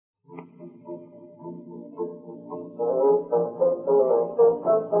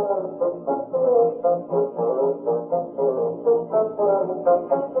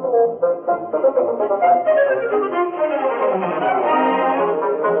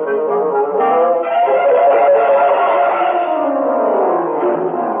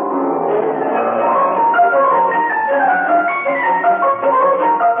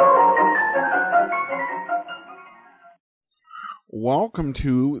welcome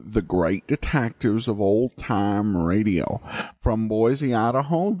to the Great Detectives of Old Time Radio. From Boise,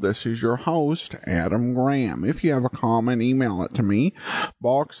 Idaho, this is your host, Adam Graham. If you have a comment, email it to me,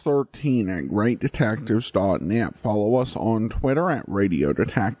 box13@greatdetectives.net. Follow us on Twitter at Radio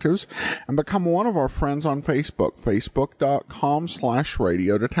Detectives, and become one of our friends on Facebook,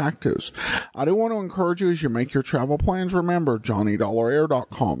 facebook.com/Radio Detectives. I do want to encourage you as you make your travel plans, remember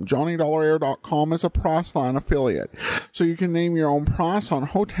JohnnyDollarAir.com. JohnnyDollarAir.com is a Priceline affiliate, so you can name your own price on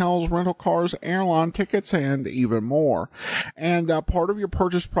hotels, rental cars, airline tickets, and even more. And part of your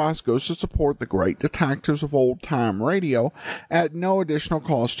purchase price goes to support the Great Detectives of Old Time Radio at no additional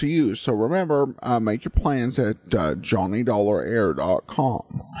cost to you. So remember, make your plans at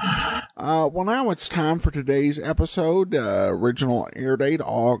JohnnyDollarAir.com. Well, now it's time for today's episode. Original air date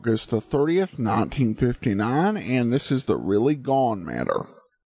August the 30th, 1959, and this is the Really Gone Matter.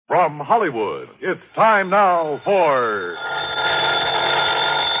 From Hollywood, it's time now for...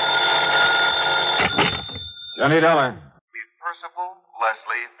 Johnny Dollar. Meet Percival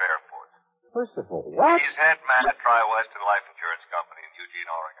Leslie Fairfoot. Percival, what? He's head man at Tri-Western Life Insurance Company in Eugene,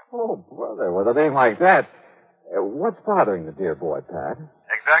 Oregon. Oh, brother, with a name like that. What's bothering the dear boy, Pat?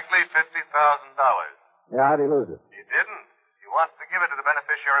 Exactly $50,000. Yeah, how'd he lose it? He didn't. He wants to give it to the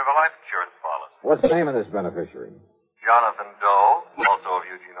beneficiary of a life insurance policy. What's the name of this beneficiary? Jonathan Doe, also of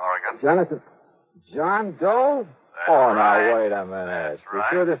Eugene, Oregon. John Doe? That's now, right. wait a minute. That's You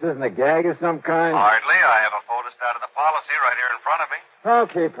right. sure this isn't a gag of some kind? Hardly. I have a photostat of the policy right here in front of me.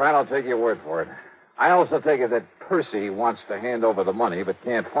 Okay, Pat, I'll take your word for it. I also take it that Percy wants to hand over the money but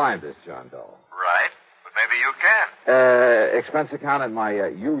can't find this John Doe. Right. But maybe you can. Expense account and my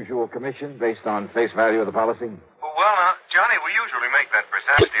usual commission based on face value of the policy? Well, Johnny, we usually make that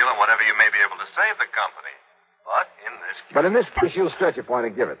percentage deal on whatever you may be able to save the company. But in this case, you'll stretch a point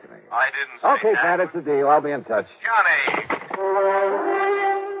and give it to me. I didn't say Okay, that. Pat, it's the deal. I'll be in touch. Johnny!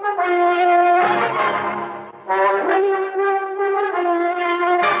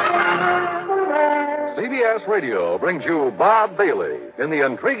 CBS Radio brings you Bob Bailey in the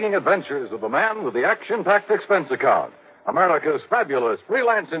intriguing adventures of the man with the action-packed expense account, America's fabulous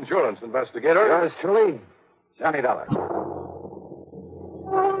freelance insurance investigator. Yours truly, Johnny Dollar.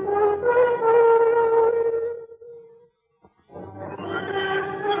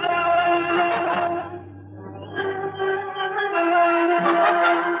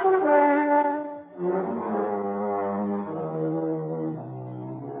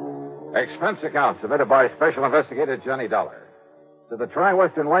 Expense account submitted by Special Investigator Johnny Dollar. To the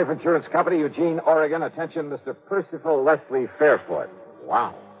Tri-Western Life Insurance Company, Eugene, Oregon. Attention, Mr. Percival Leslie Fairfoot.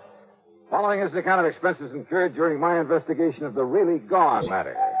 Wow. Following is the account of expenses incurred during my investigation of the Really Gone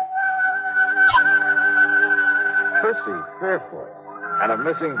matter. Percy Fairfoot and a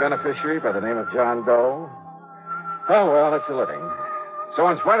missing beneficiary by the name of John Doe. Oh, well, it's a living. So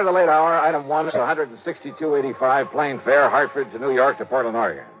in spite of the late hour, item 1 is $162.85 plane fare, Hartford to New York to Portland,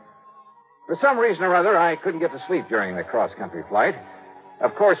 Oregon. For some reason or other, I couldn't get to sleep during the cross-country flight.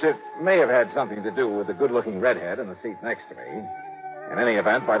 Of course, it may have had something to do with the good-looking redhead in the seat next to me. In any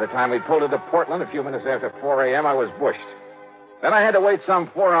event, by the time we pulled into Portland a few minutes after 4 a.m., I was bushed. Then I had to wait some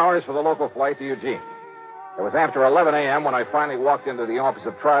 4 hours for the local flight to Eugene. It was after 11 a.m. when I finally walked into the office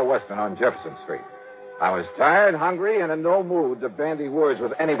of Tri-Western on Jefferson Street. I was tired, hungry, and in no mood to bandy words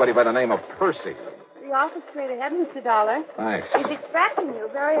with anybody by the name of Percy. The office straight ahead, Mr. Dollar. Thanks. He's expecting you.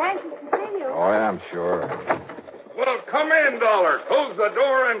 Very anxious to see you. Oh, yeah, I'm sure. Well, come in, Dollar. Close the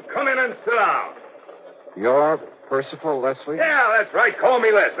door and come in and sit down. You're Percival Leslie? Yeah, that's right. Call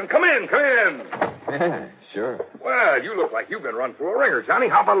me Les. And come in, come in. Yeah, sure. Well, you look like you've been run through a ringer, Johnny.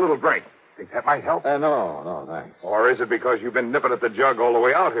 How about a little drink? Think that might help? No, thanks. Or is it because you've been nipping at the jug all the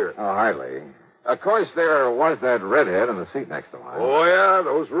way out here? Oh, hardly. Of course, there was that redhead in the seat next to mine. Oh, yeah,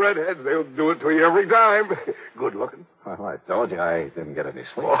 those redheads, they'll do it to you every time. Good looking. Well, I told you I didn't get any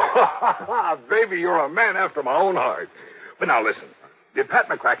sleep. Oh, baby, you're a man after my own heart. But now, listen. Did Pat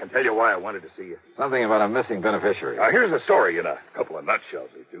McCracken tell you why I wanted to see you? Something about a missing beneficiary. Now, here's the story in a couple of nutshells,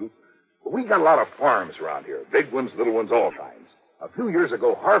 they do. We got a lot of farms around here. Big ones, little ones, all kinds. A few years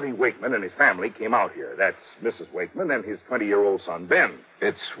ago, Harvey Wakeman and his family came out here. That's Mrs. Wakeman and his 20-year-old son, Ben.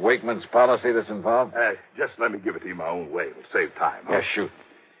 It's Wakeman's policy that's involved? Just let me give it to you my own way. It'll save time. Huh? Yeah, shoot.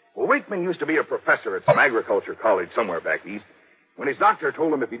 Well, Wakeman used to be a professor at some agriculture college somewhere back east. When his doctor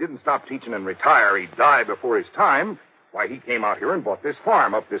told him if he didn't stop teaching and retire, he'd die before his time, why, he came out here and bought this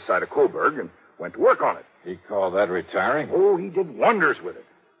farm up this side of Coburg and went to work on it. He called that retiring? Oh, he did wonders with it.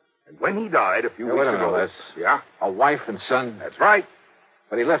 And when he died a few weeks ago... Les. Yeah? A wife and son? That's right.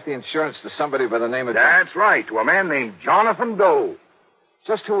 But he left the insurance to somebody by the name of... That's right, to a man named Jonathan Doe.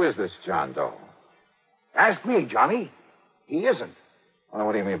 Just who is this John Doe? Ask me, Johnny. He isn't. Well,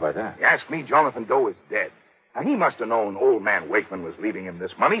 what do you mean by that? You ask me, Jonathan Doe is dead. Now, he must have known old man Wakeman was leaving him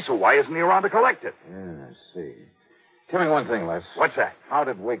this money, so why isn't he around to collect it? Yeah, I see. Tell me one thing, Les. What's that? How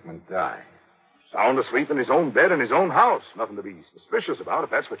did Wakeman die? Sound asleep in his own bed in his own house. Nothing to be suspicious about, if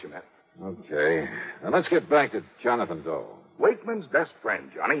that's what you meant. Okay. Now, let's get back to Jonathan Doe. Wakeman's best friend,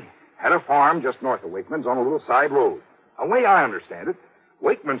 Johnny, had a farm just north of Wakeman's on a little side road. The way I understand it,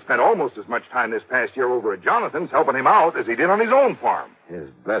 Wakeman spent almost as much time this past year over at Jonathan's helping him out as he did on his own farm. His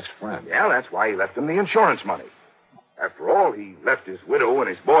best friend. Yeah, that's why he left him the insurance money. After all, he left his widow and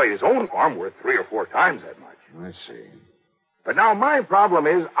his boy his own farm worth 3 or 4 times that much. I see. But now my problem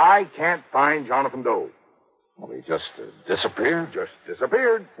is I can't find Jonathan Doe. Well, he just disappeared? Just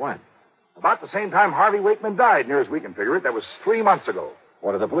disappeared. When? About the same time Harvey Wakeman died, near as we can figure it. That was 3 months ago.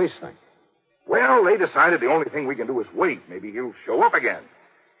 What did the police think? Well, they decided the only thing we can do is wait. Maybe he'll show up again.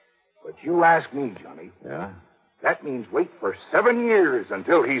 But you ask me, Johnny. Yeah? That means wait for 7 years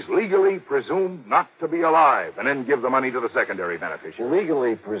until he's legally presumed not to be alive, and then give the money to the secondary beneficiary.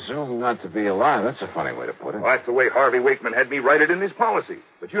 Legally presumed not to be alive. That's a funny way to put it. Well, that's the way Harvey Wakeman had me write it in his policy.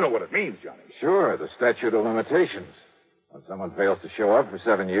 But you know what it means, Johnny. Sure, the statute of limitations. When someone fails to show up for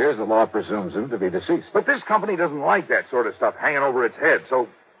 7 years, the law presumes him to be deceased. But this company doesn't like that sort of stuff hanging over its head. So,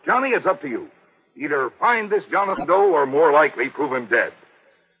 Johnny, it's up to you. Either find this Jonathan Doe or, more likely, prove him dead.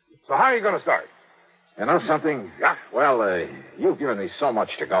 So how are you going to start? You know something? Yeah. Well, you've given me so much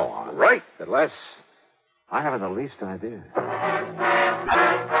to go on. Right. That, Les, I haven't the least idea.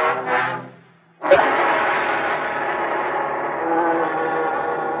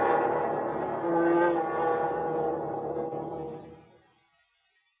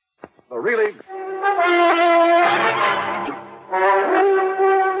 So really...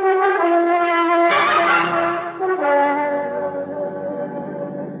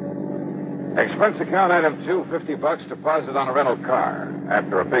 Expense account item 2, $50 deposit on a rental car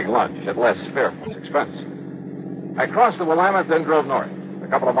after a big lunch at Les Fairford's expense. I crossed the Willamette, then drove north. A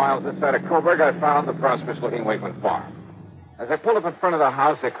couple of miles inside of Coburg, I found the prosperous-looking Wakeman farm. As I pulled up in front of the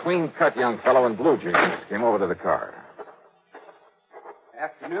house, a clean-cut young fellow in blue jeans came over to the car.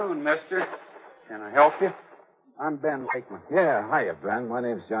 Afternoon, mister. Can I help you? I'm Ben Wakeman. Yeah, hiya, Ben. My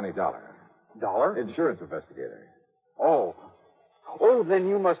name's Johnny Dollar. Dollar? Insurance investigator. Oh, then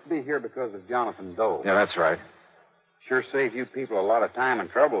you must be here because of Jonathan Doe. Yeah, that's right. Sure saved you people a lot of time and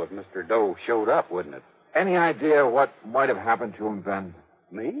trouble if Mr. Doe showed up, wouldn't it? Any idea what might have happened to him, Ben?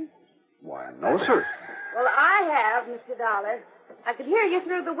 Me? Why, no, sir. Well, I have, Mr. Dollar. I could hear you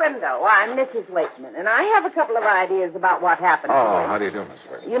through the window. I'm Mrs. Wakeman, and I have a couple of ideas about what happened. Oh, how do you do, Miss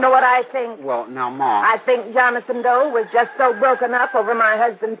Wakeman? You know what I think? Well, now, Ma. I think Jonathan Doe was just so broken up over my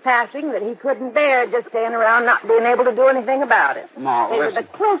husband's passing that he couldn't bear just staying around not being able to do anything about it. Ma, They were listen.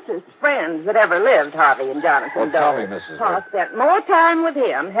 the closest friends that ever lived, Harvey and Jonathan Well, Doe. tell me, Mrs. Pa spent more time with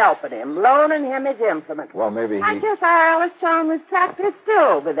him, helping him, loaning him his implements. Well, maybe he... I guess our Alice Chalmers tractor is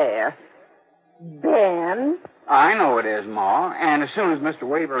still over there. Ben? I know it is, Ma. And as soon as Mr.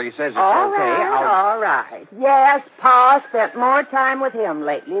 Waverly says it's All okay, right, I'll... all right. Yes, Pa spent more time with him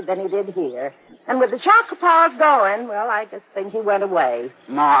lately than he did here. And with the shock of Pa's going, well, I just think he went away.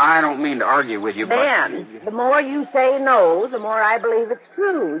 Ma, I don't mean to argue with you, Ben, the more you say no, the more I believe it's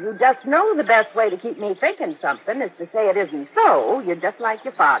true. You just know the best way to keep me thinking something is to say it isn't so. You're just like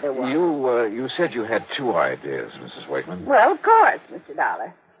your father was. You said you had 2 ideas, Mrs. Wakeman. Well, of course, Mr.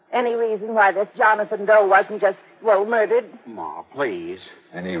 Dollar. Any reason why this Jonathan Doe wasn't just, well, murdered? Ma, please.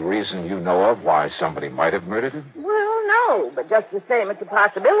 Any reason you know of why somebody might have murdered him? Well, no, but just the same, it's a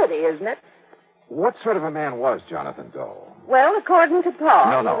possibility, isn't it? What sort of a man was Jonathan Doe? Well, according to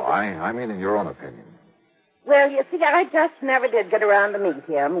Pa. No, I mean in your own opinion. Well, you see, I just never did get around to meet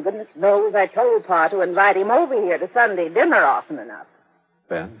him. Goodness knows I told Pa to invite him over here to Sunday dinner often enough.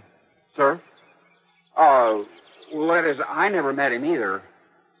 Ben? Sir? Well, that is, I never met him either.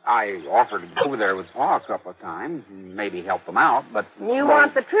 I offered to go over there with Pa a couple of times and maybe help him out, but... You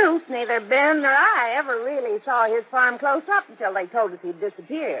want the truth. Neither Ben nor I ever really saw his farm close up until they told us he'd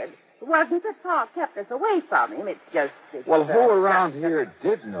disappeared. It wasn't that Pa kept us away from him. It's just... Well, who around here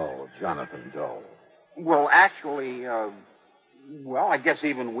did know Jonathan Doe? Well, actually, well, I guess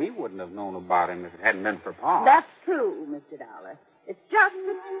even we wouldn't have known about him if it hadn't been for Pa. That's true, Mr. Dollar. It's just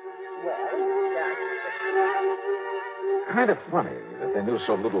that... Well, Kind of funny that they knew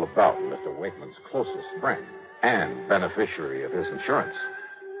so little about Mr. Wakeman's closest friend and beneficiary of his insurance.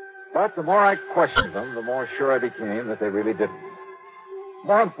 But the more I questioned them, the more sure I became that they really didn't.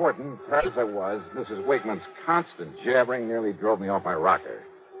 More important, perhaps as I was, Mrs. Wakeman's constant jabbering nearly drove me off my rocker.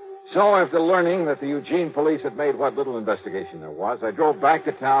 So after learning that the Eugene police had made what little investigation there was, I drove back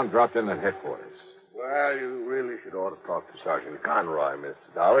to town, dropped in at headquarters. Well, you really should ought to talk to Sergeant Conroy, Mr.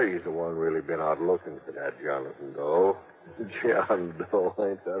 Dollar. He's the one really been out looking for that Jonathan Doe. John Doe,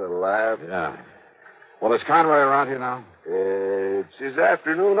 ain't that a laugh? Yeah. Well, is Conroy around here now? It's his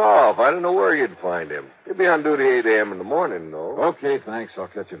afternoon off. I don't know where you'd find him. He'll be on duty 8 a.m. in the morning, though. Okay, thanks. I'll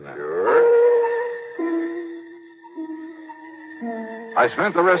catch him now. Sure. I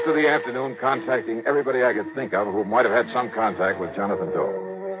spent the rest of the afternoon contacting everybody I could think of who might have had some contact with Jonathan Doe.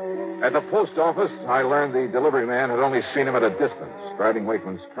 At the post office, I learned the delivery man had only seen him at a distance, driving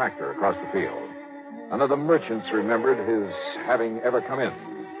Wakeman's tractor across the field. None of the merchants remembered his having ever come in.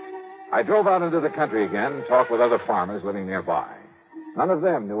 I drove out into the country again, talked with other farmers living nearby. None of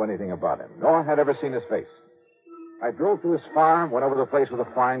them knew anything about him, nor had ever seen his face. I drove to his farm, went over the place with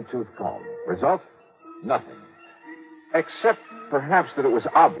a fine-tooth comb. Result? Nothing. Except, perhaps, that it was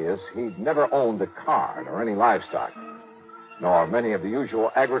obvious he'd never owned a car or any livestock, nor many of the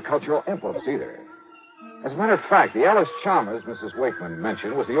usual agricultural implements either. As a matter of fact, the Alice Chalmers Mrs. Wakeman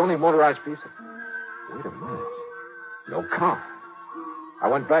mentioned was the only motorized piece of... Wait a minute. No car. I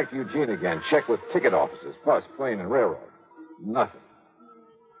went back to Eugene again, checked with ticket offices, bus, plane, and railroad. Nothing.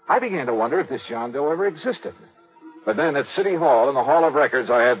 I began to wonder if this John Doe ever existed. But then at City Hall, in the Hall of Records,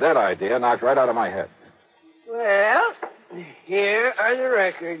 I had that idea knocked right out of my head. Well, here are the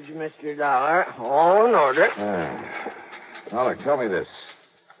records, Mr. Dollar. All in order. Dollar, tell me this.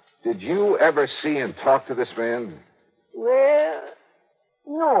 Did you ever see and talk to this man? Well,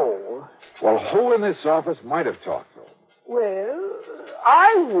 no. Well, who in this office might have talked to him? Well,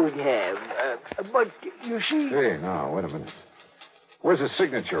 I would have. But, you see... Hey, now, wait a minute. Where's the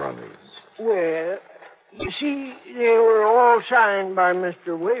signature on these? Well, you see, they were all signed by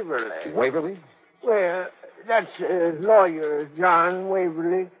Mr. Waverly. Waverly? Well, that's lawyer John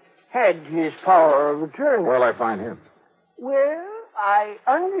Waverly had his power of attorney. Where'll I find him? Well, I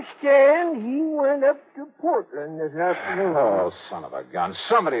understand he went up to Portland this afternoon. Oh, son of a gun.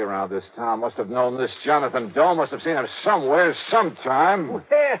 Somebody around this town must have known this Jonathan Doe, must have seen him somewhere, sometime. Well,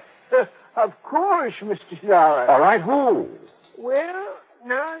 of course, Mr. Dollar. All right, who? Well,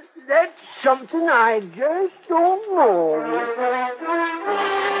 now, that's something I just don't know.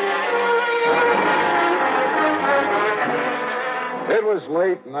 It was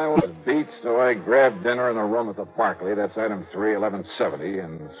late, and I was beat, so I grabbed dinner in a room at the Barclay, that's item 3, 1170,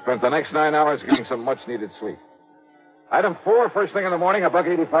 and spent the next 9 hours getting some much-needed sleep. Item 4, first thing in the morning,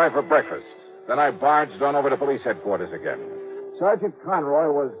 $1.85 for breakfast. Then I barged on over to police headquarters again. Sergeant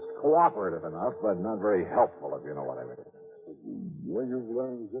Conroy was cooperative enough, but not very helpful, if you know what I mean. Well, you've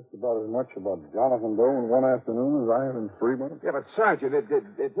learned just about as much about Jonathan Doe in one afternoon as I have in 3 months. Yeah, but, Sergeant, it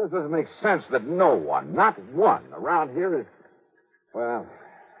just doesn't make sense that no one, not one, around here is... Well...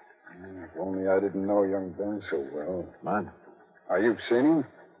 If only I didn't know young Ben so well. Man? You've seen him?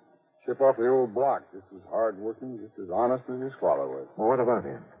 Chip off the old block. Just as hard-working, just as honest as his father was. Well, what about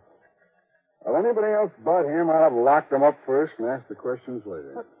him? Well, anybody else but him, I'd have locked him up first and asked the questions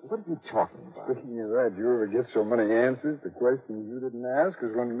later. What are you talking about? Speaking of that, you ever get so many answers to questions you didn't ask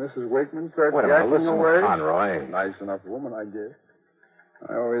as when Mrs. Wakeman started Wait a minute, jacking listen, away? Conroy. Nice enough woman, I guess.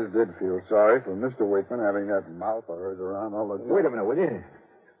 I always did feel sorry for Mr. Wakeman having that mouth of hers around all the time. Wait a minute, will you?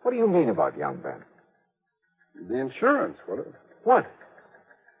 What do you mean about young Ben? The insurance, What?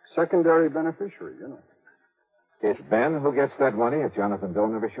 Secondary beneficiary, you know. It's Ben who gets that money if Jonathan Doe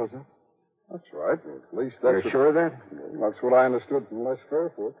never shows up? That's right. Well, at least that's... You're sure of that? Well, that's what I understood from Les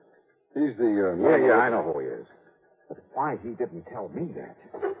Fairfoot. He's the... Yeah, I know who he is. But why he didn't tell me that?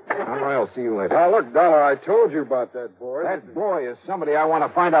 Conroy, I'll see you later. Now, look, Dollar, I told you about that boy. That boy is somebody I want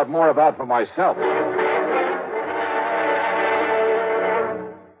to find out more about for myself.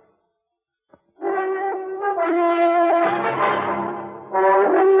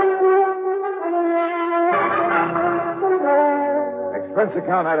 Expense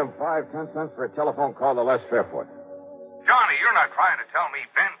account item 5, 10 cents for a telephone call to Les Fairfoot. Johnny, you're not trying to tell me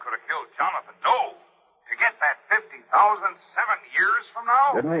Ben could have killed Jonathan Doe to get that $50,000 7 years from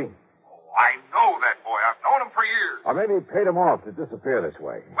now? Didn't he? Oh, I know that boy. I've known him for years. Or maybe he paid him off to disappear this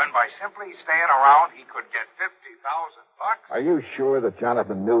way. When by simply staying around, he could get $50,000. Are you sure that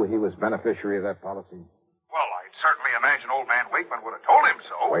Jonathan knew he was beneficiary of that policy? Well, I'd certainly imagine old man Wakeman would have told him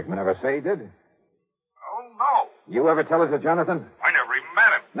so. Wakeman never say he did? Oh, no. You ever tell it to Jonathan? I never even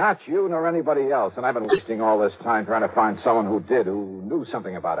met him. Not you nor anybody else, and I've been wasting all this time trying to find someone who did, who knew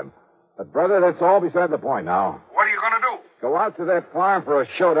something about him. But, brother, that's all beside the point now. What are you going to do? Go out to that farm for a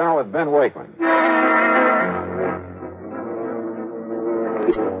showdown with Ben Wakeman.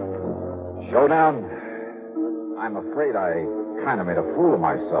 Showdown? I'm afraid I kind of made a fool of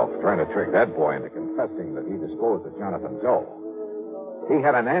myself trying to trick that boy into confessing that he disposed of Jonathan Doe. He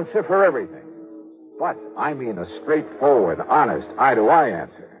had an answer for everything. But I mean a straightforward, honest, eye-to-eye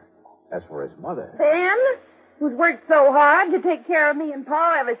answer. As for his mother... Ben, who's worked so hard to take care of me and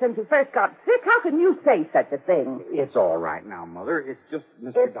Pa ever since he first got sick, how can you say such a thing? It's all right now, Mother. It's just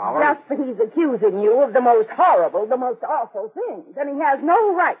Mr. It's Dollar. just that he's accusing you of the most horrible, the most awful things, and he has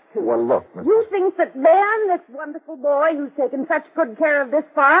no right to. Well, look, Mr. You think that Ben, this wonderful boy who's taken such good care of this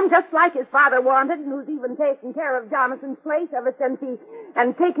farm, just like his father wanted, and who's even taken care of Jonathan's place ever since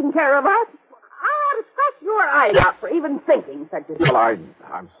and taken care of us, I ought to scratch your eyes out for even thinking such a thing. Well,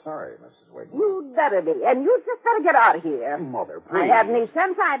 I'm sorry, Mrs. Wakeman. You'd better be, and you just better get out of here. Mother, If please. I had any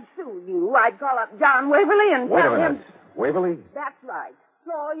sense, I'd sue you. I'd call up John Waverly and Wait tell a minute. him... Waverly? That's right.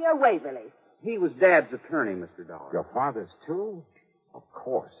 Lawyer Waverly. He was Dad's attorney, Mr. Dollar. Your father's too? Of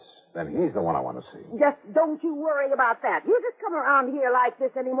course. Then he's the one I want to see. Just don't you worry about that. You just come around here like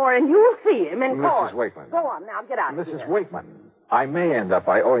this anymore, and you'll see him in court. Mrs. Wakeman. Go on now, get out of here. Mrs. Wakeman, I may end up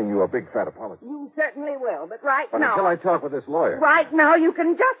by owing you a big fat apology. You certainly will, but right But now... until I talk with this lawyer... Right now, you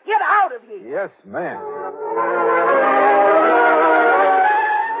can just get out of here. Yes, ma'am.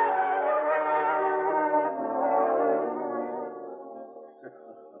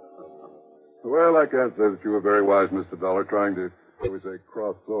 Well, I can't say that you were very wise, Mr. Dollar, trying to, shall we say,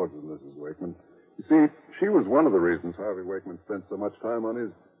 cross swords with Mrs. Wakeman. You see, she was one of the reasons Harvey Wakeman spent so much time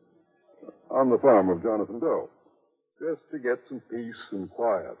on the farm of Jonathan Doe. Just to get some peace and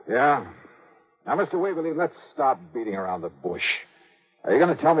quiet. Yeah? Now, Mr. Waverly, let's stop beating around the bush. Are you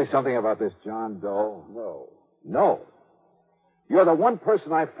going to tell me something about this John Doe? No. No. You're the one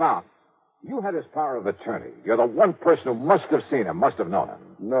person I found. You had his power of attorney. You're the one person who must have seen him, must have known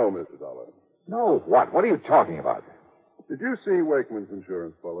him. No, Mr. Dollar. No, what? What are you talking about? Did you see Wakeman's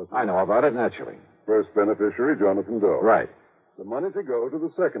insurance policy? I know about it, naturally. First beneficiary, Jonathan Doe. Right. The money to go to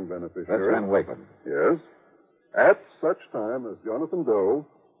the second That's beneficiary. Ben Wakeman. Yes. At such time as Jonathan Doe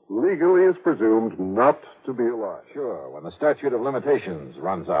legally is presumed not to be alive. Sure, when the statute of limitations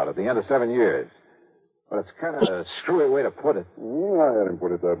runs out at the end of 7 years. But it's kind of a screwy way to put it. I hadn't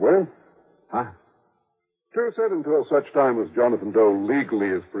put it that way. Huh? True said until such time as Jonathan Doe legally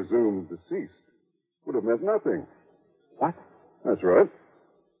is presumed deceased would have meant nothing. What? That's right.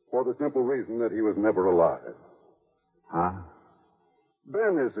 For the simple reason that he was never alive. Huh?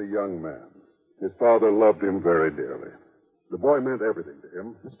 Ben is a young man. His father loved him very dearly. The boy meant everything to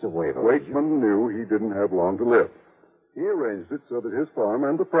him. Mr. Waverly. Wakeman knew he didn't have long to live. He arranged it so that his farm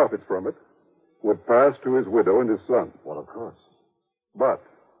and the profits from it would pass to his widow and his son. Well, of course. But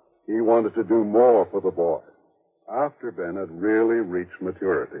he wanted to do more for the boy after Ben had really reached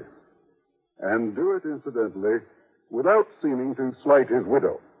maturity. And do it, incidentally, without seeming to slight his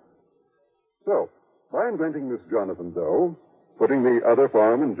widow. So, by inventing this Jonathan Doe, putting the other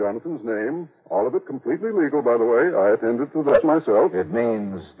farm in Jonathan's name, all of it completely legal, by the way, I attended to that myself. It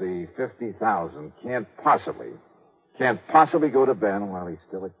means the 50,000 can't possibly go to Ben while he's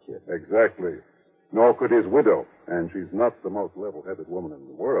still a kid. Exactly. Nor could his widow, and she's not the most level-headed woman in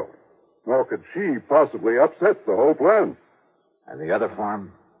the world. Nor could she possibly upset the whole plan. And the other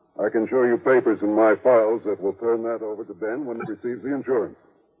farm? I can show you papers in my files that will turn that over to Ben when he receives the insurance.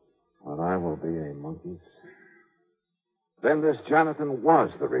 Well, I will be a monkey's. Then this Jonathan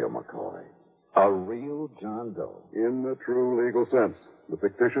was the real McCoy. A real John Doe. In the true legal sense. The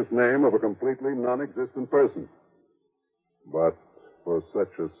fictitious name of a completely non-existent person. But for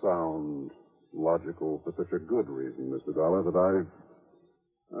such a sound, logical, for such a good reason, Mr. Dollar, that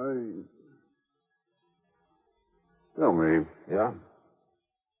Tell me. Yeah?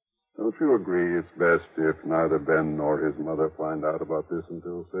 Don't you agree it's best if neither Ben nor his mother find out about this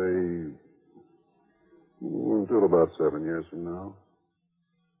until, say, until about 7 years from now?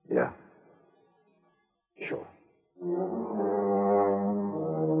 Yeah. Sure.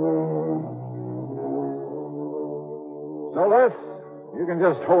 So, Les, you can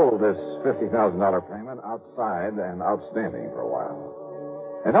just hold this $50,000 payment outside and outstanding for a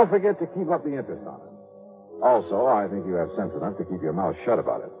while. And don't forget to keep up the interest on it. Also, I think you have sense enough to keep your mouth shut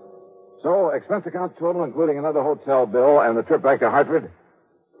about it. So, expense account total, including another hotel bill and the trip back to Hartford,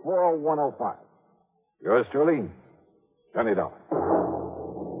 $40105. Yours truly, Johnny Dollar.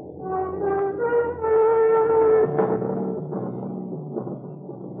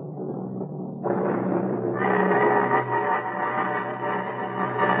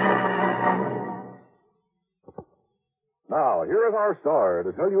 Now, here is our star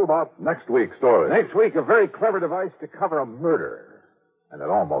to tell you about next week's story. Next week, a very clever device to cover a murder. And it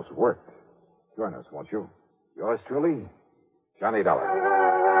almost worked. Join us, won't you? Yours truly, Johnny Dollar.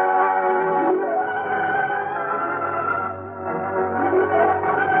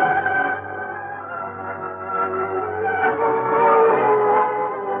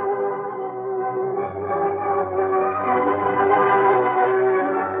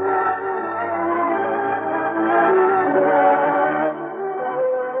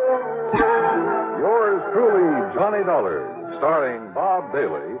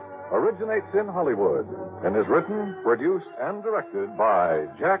 Haley, originates in Hollywood and is written, produced, and directed by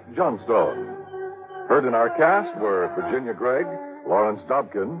Jack Johnstone. Heard in our cast were Virginia Gregg, Lawrence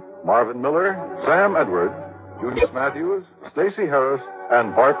Dobkin, Marvin Miller, Sam Edwards, Junius Matthews, Stacey Harris,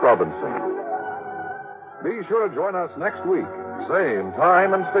 and Bart Robinson. Be sure to join us next week, same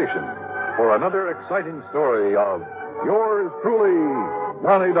time and station, for another exciting story of yours truly,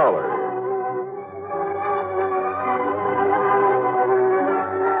 Johnny Dollar.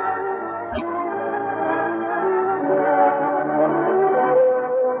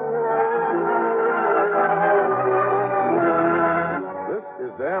 This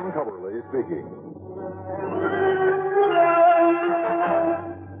is Dan Coverly speaking.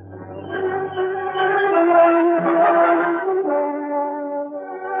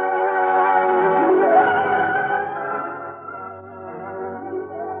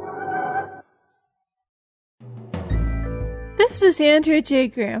 This is Andrea J.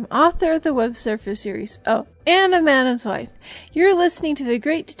 Graham, author of the Web Surfer series. Oh, and a Madam's Wife. You're listening to the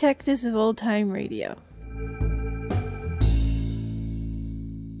Great Detectives of Old Time Radio.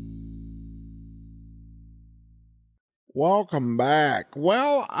 Welcome back.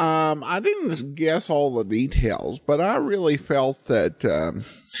 Well, I didn't guess all the details, but I really felt that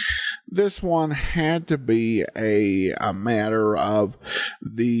this one had to be a matter of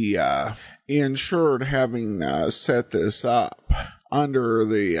the insured having set this up under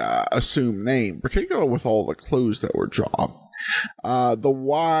the assumed name, particularly with all the clues that were dropped. The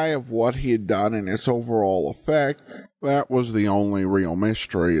why of what he had done and its overall effect, that was the only real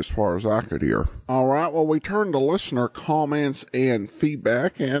mystery as far as I could hear. All right, well, we turn to listener comments and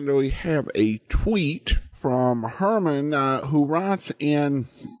feedback, and we have a tweet from Herman who writes in...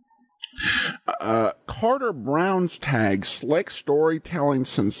 Carter Brown's tag, slick storytelling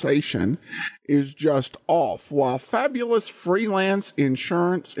sensation, is just off, while fabulous freelance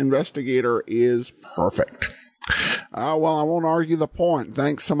insurance investigator is perfect. Well, I won't argue the point.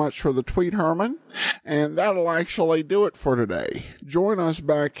 Thanks so much for the tweet, Herman. And that'll actually do it for today. Join us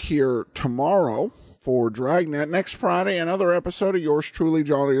back here tomorrow for Dragnet. Next Friday, another episode of yours truly,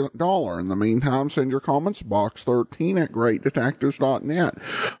 Johnny Dollar. In the meantime, send your comments, box 13 at greatdetectives.net.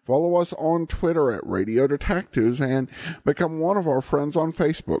 Follow us on Twitter at Radio Detectives and become one of our friends on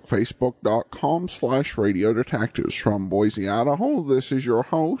Facebook, facebook.com/Radio Detectives. From Boise, Idaho, this is your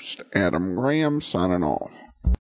host, Adam Graham, signing off.